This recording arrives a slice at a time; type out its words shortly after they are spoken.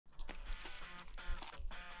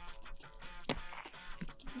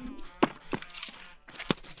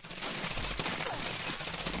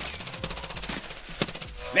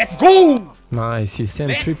Let's go! Nice, he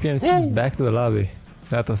sent 3 PMCs back to the lobby.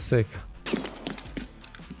 That was sick.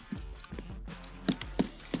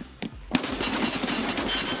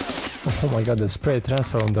 Oh my god, the spray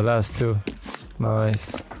transfer on the last 2.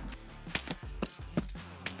 Nice.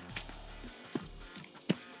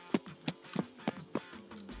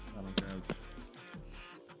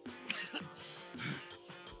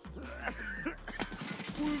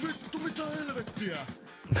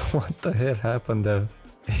 What the hell happened there?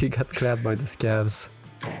 He got clapped by the scavs.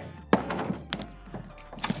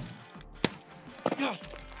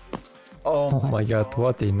 Oh my god,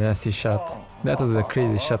 what a nasty shot. That was the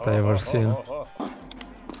craziest shot I ever seen.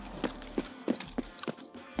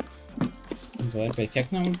 Опять я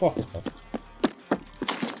к нам эпоху просто.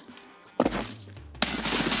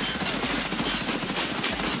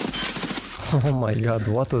 Oh my god,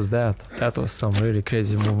 what was that? That was some really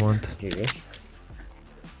crazy movement. Привет.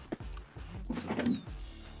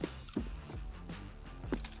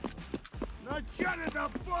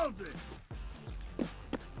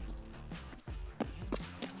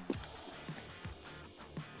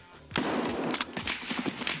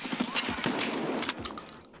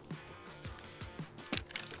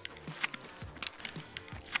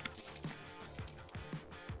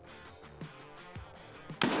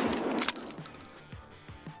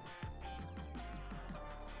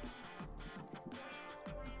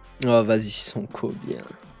 Oh vas-y, son co bien.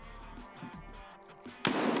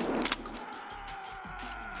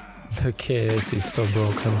 The KS is so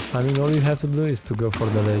broken. I mean, all you have to do is to go for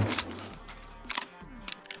the legs.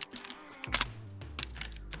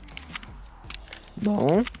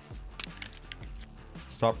 Bon.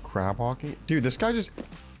 Stop crab walking. Dude, this guy just...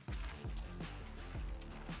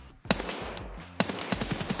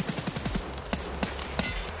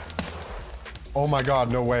 Oh my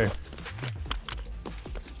god, no way.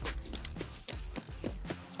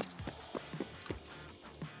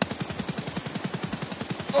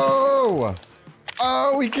 Oh!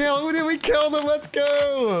 Oh, we killed him! We killed him! Let's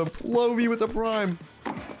go! Plovey with the prime.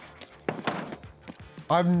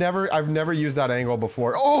 I've never used that angle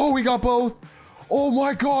before. Oh, we got both! Oh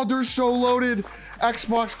my god, they're so loaded!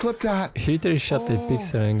 Xbox clipped that. He literally shot a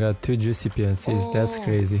pixel and got 2 juicy PNCs. That's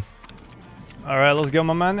crazy. Alright, let's go,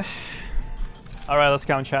 my man. Alright, let's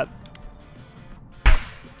count, chat.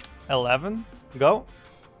 11, go.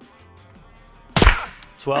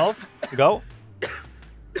 12, go.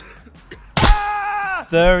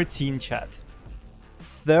 13, chat.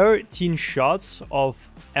 13 shots of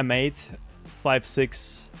M8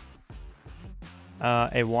 5.6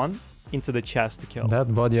 A1 into the chest to kill.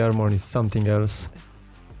 That body armor is something else.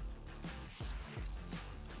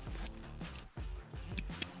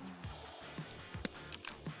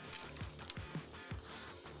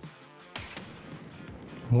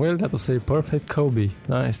 Well, that was a perfect Kobe.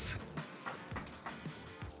 Nice.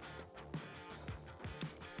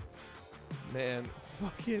 Man,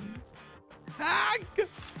 fucking hack!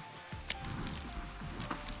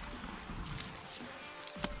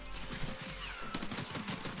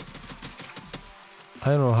 I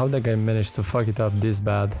don't know how that guy managed to fuck it up this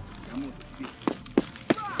bad.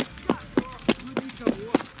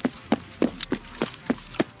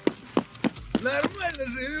 Нормально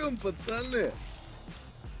живем, пацаны!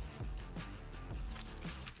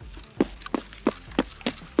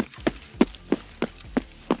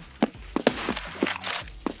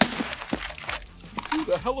 Who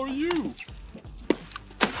the hell are you?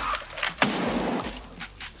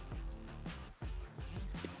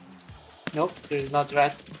 Nope, there is not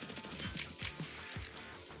rat.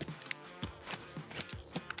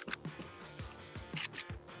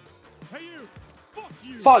 Hey you! Fuck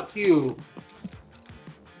you! Fuck you!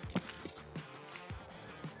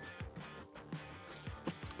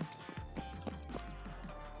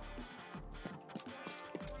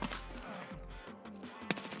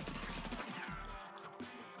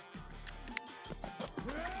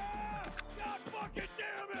 God fucking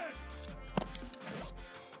damn it!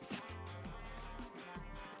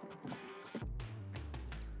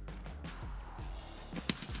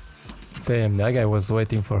 Damn, that guy was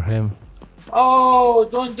waiting for him. Oh,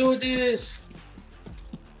 don't do this!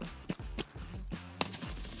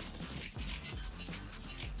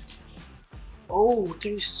 Oh,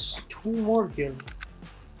 there's 2 more here.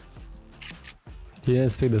 He didn't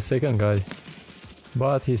speak the second guy,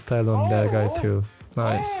 but he styled on that guy too.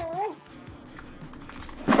 Nice.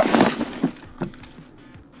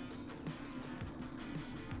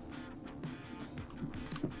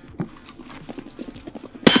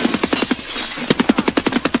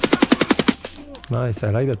 Nice, I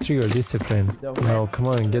like the trigger discipline. Now come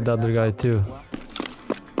on, get the other guy too.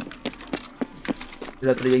 El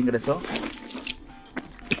otro ya ingresó.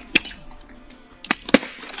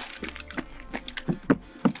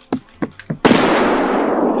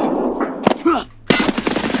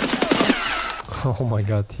 Oh my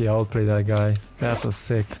god, he outplayed that guy. That was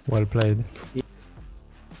sick. Well played.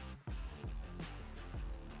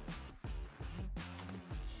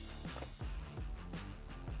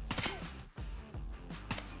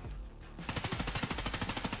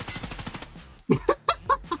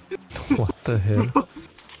 What the hell?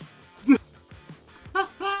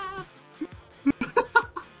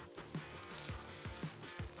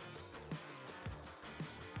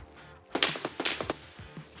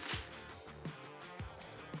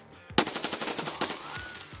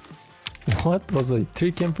 What? Was a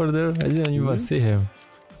tree camper there? I didn't even see him.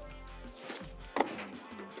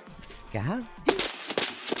 Scav?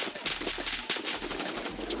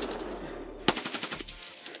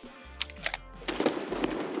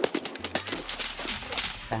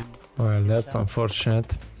 Well, that's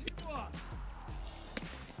unfortunate.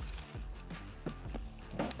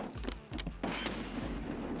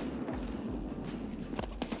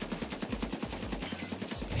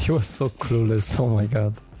 He was so clueless, oh my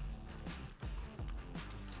god.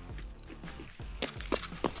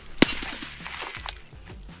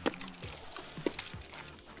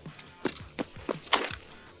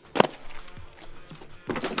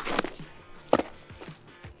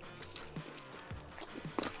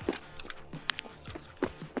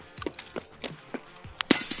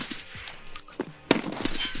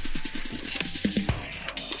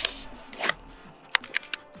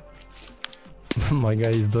 My guy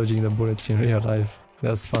is dodging the bullets in real life.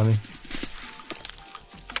 That's funny.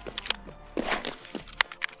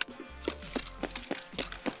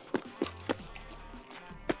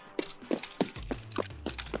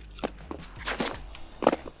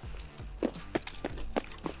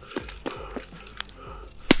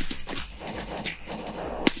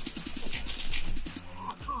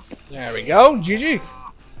 There we go, GG.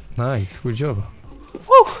 Nice, good job.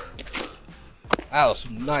 Woo! That was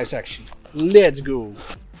some nice action. Let's go.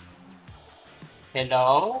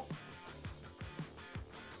 Hello?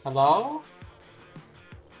 Hello?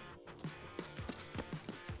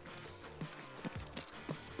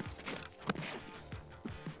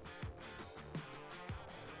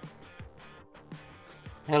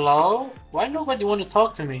 Hello? Why nobody want to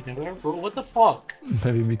talk to me, bro? What the fuck?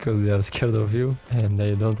 Maybe because they are scared of you and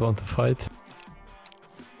they don't want to fight.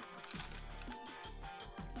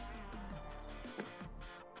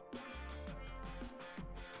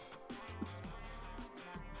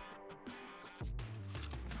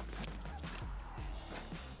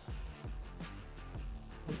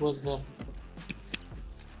 What was that?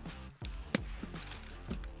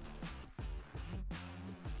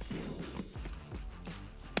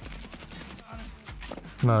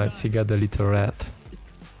 Nice, he got the little rat.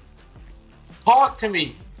 Talk to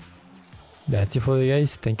me! That's it for the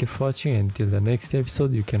guys, thank you for watching, and until the next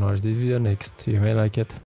episode you can watch this video next, you may like it.